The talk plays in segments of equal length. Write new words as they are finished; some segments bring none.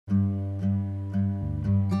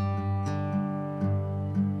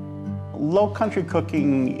Low country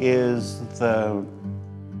cooking is the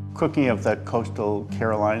cooking of the coastal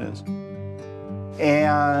Carolinas.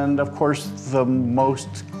 And of course, the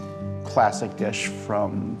most classic dish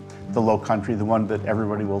from the low country, the one that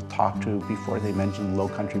everybody will talk to before they mention low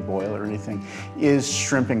country boil or anything, is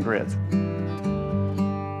shrimp and grits.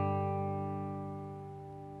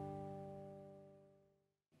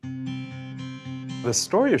 The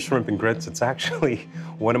story of shrimp and grits, it's actually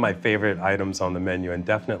one of my favorite items on the menu and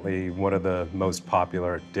definitely one of the most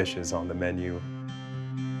popular dishes on the menu.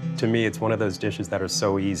 To me, it's one of those dishes that are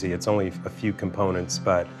so easy. It's only a few components,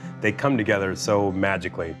 but they come together so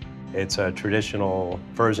magically. It's a traditional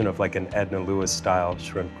version of like an Edna Lewis style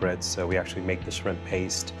shrimp grits. So we actually make the shrimp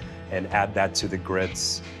paste and add that to the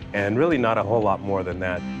grits, and really not a whole lot more than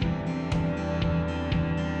that.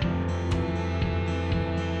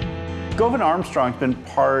 Govind Armstrong's been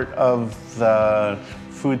part of the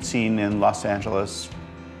food scene in Los Angeles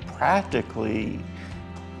practically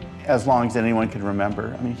as long as anyone can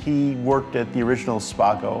remember. I mean, he worked at the original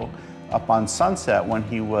Spago up on Sunset when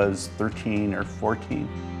he was 13 or 14.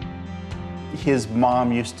 His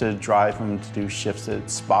mom used to drive him to do shifts at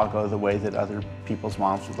Spago the way that other people's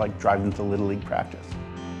moms would like drive them to Little League practice.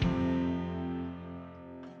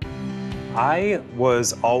 I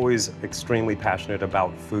was always extremely passionate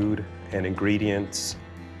about food and ingredients,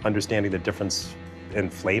 understanding the difference in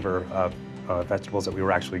flavor of vegetables that we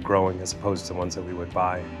were actually growing as opposed to ones that we would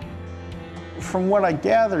buy. From what I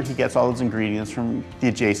gather, he gets all those ingredients from the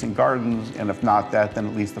adjacent gardens, and if not that, then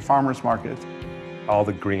at least the farmers market. All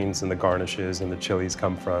the greens and the garnishes and the chilies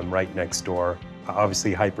come from right next door.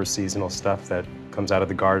 Obviously hyper-seasonal stuff that comes out of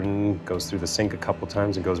the garden, goes through the sink a couple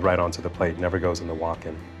times and goes right onto the plate, never goes in the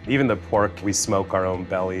walk-in. Even the pork, we smoke our own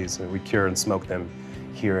bellies and we cure and smoke them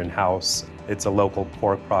here in-house. It's a local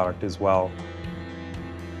pork product as well.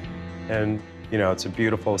 And you know, it's a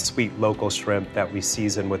beautiful, sweet local shrimp that we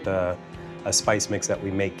season with a spice mix that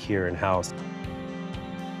we make here in-house.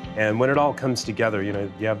 And when it all comes together, you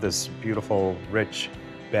know, you have this beautiful, rich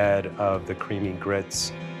bed of the creamy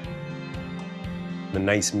grits, the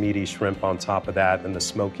nice meaty shrimp on top of that, and the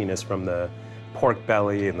smokiness from the pork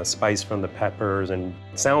belly and the spice from the peppers. And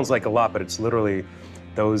it sounds like a lot, but it's literally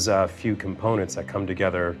those few components that come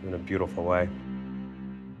together in a beautiful way.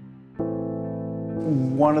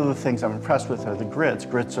 One of the things I'm impressed with are the grits.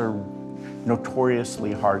 Grits are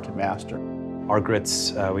notoriously hard to master. Our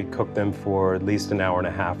grits, we cook them for at least an hour and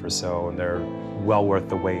a half or so, and they're well worth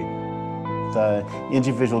the wait. The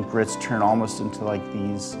individual grits turn almost into like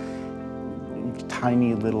these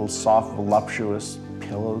tiny little soft, voluptuous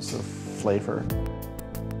pillows of flavor.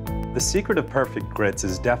 The secret of perfect grits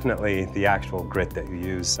is definitely the actual grit that you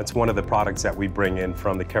use. That's one of the products that we bring in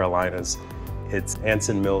from the Carolinas. It's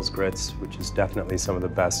Anson Mills grits, which is definitely some of the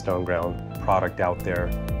best stone ground product out there.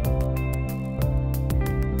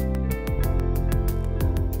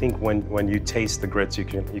 I think when you taste the grits, you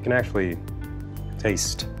can actually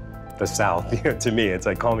taste the South. To me, it's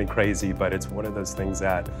like, call me crazy, but it's one of those things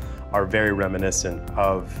that are very reminiscent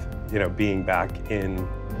of, you know, being back in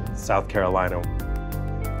South Carolina.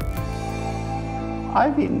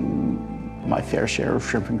 I've eaten my fair share of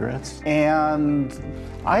shrimp and grits, and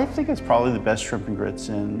I think it's probably the best shrimp and grits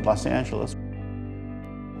in Los Angeles.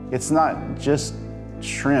 It's not just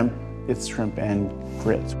shrimp, it's shrimp and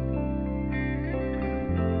grits.